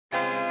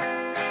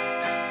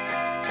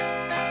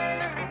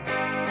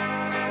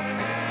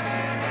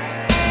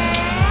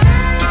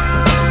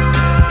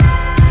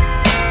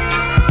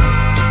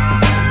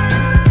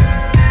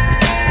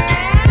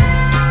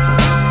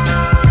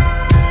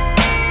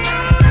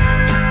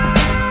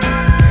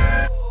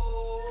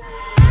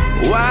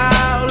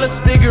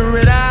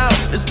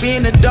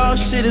Being a dog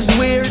shit is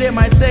weird, it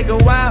might take a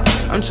while.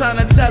 I'm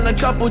tryna tell a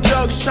couple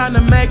jokes,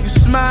 tryna make you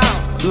smile.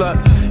 Look,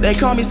 they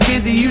call me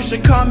Skizzy, you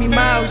should call me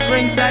Miles.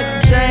 Drinks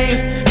at the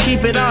James,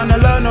 keep it on the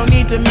low, no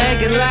need to make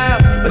it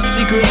loud. But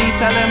secretly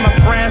telling my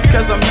friends,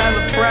 cause I'm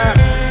hella proud.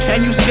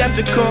 And you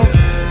skeptical,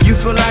 you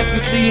feel like you're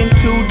seeing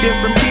two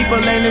different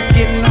people, and it's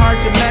getting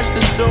hard to match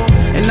the two.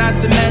 And not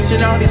to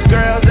mention all these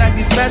girls at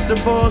these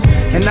festivals,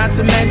 and not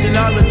to mention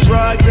all the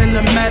drugs and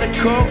the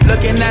medical.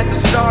 Looking at the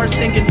stars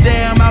thinking,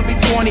 damn, I'll be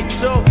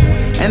 22.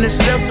 And there's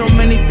still so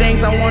many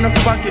things I wanna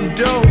fucking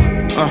do.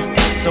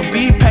 So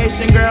be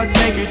patient, girl,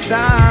 take your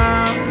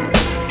time.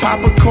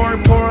 Pop a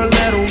cork, pour a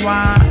little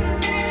wine.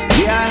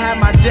 Yeah, I had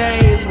my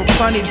days with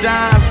plenty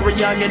dimes. We're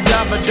young and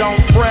dumb, but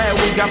don't fret,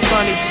 we got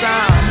plenty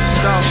time.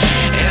 So,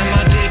 and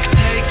my dick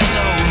takes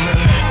over,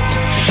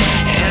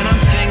 and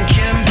I'm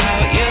thinking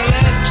about your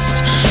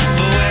lips,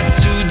 but we're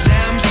too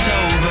damn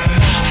sober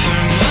for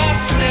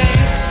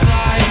mistakes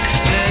like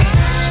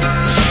this.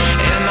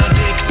 And my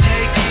dick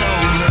takes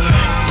over,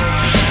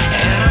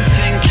 and I'm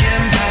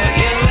thinking about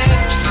your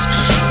lips,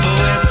 but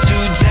we're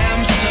too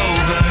damn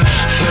sober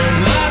for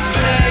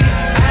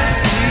mistakes. I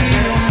see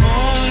you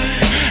more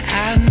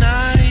at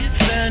night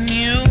than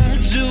you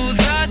do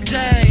the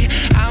day.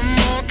 I'm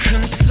more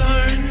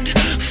concerned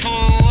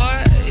for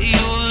what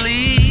you'll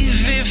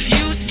leave if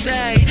you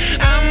stay.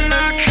 I'm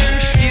not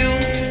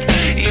confused,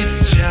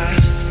 it's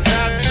just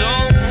I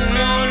don't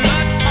wanna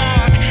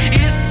talk.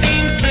 It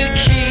seems the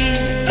key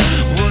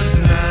was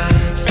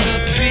not to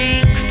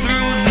peek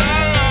through the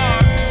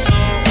lock. So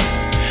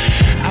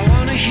I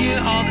wanna hear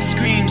all the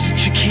screams that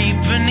you keep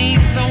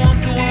beneath. I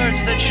want the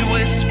words that you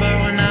whisper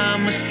when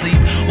I'm asleep.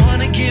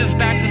 Wanna give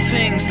back the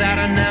things that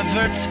I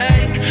never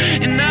take,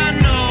 and I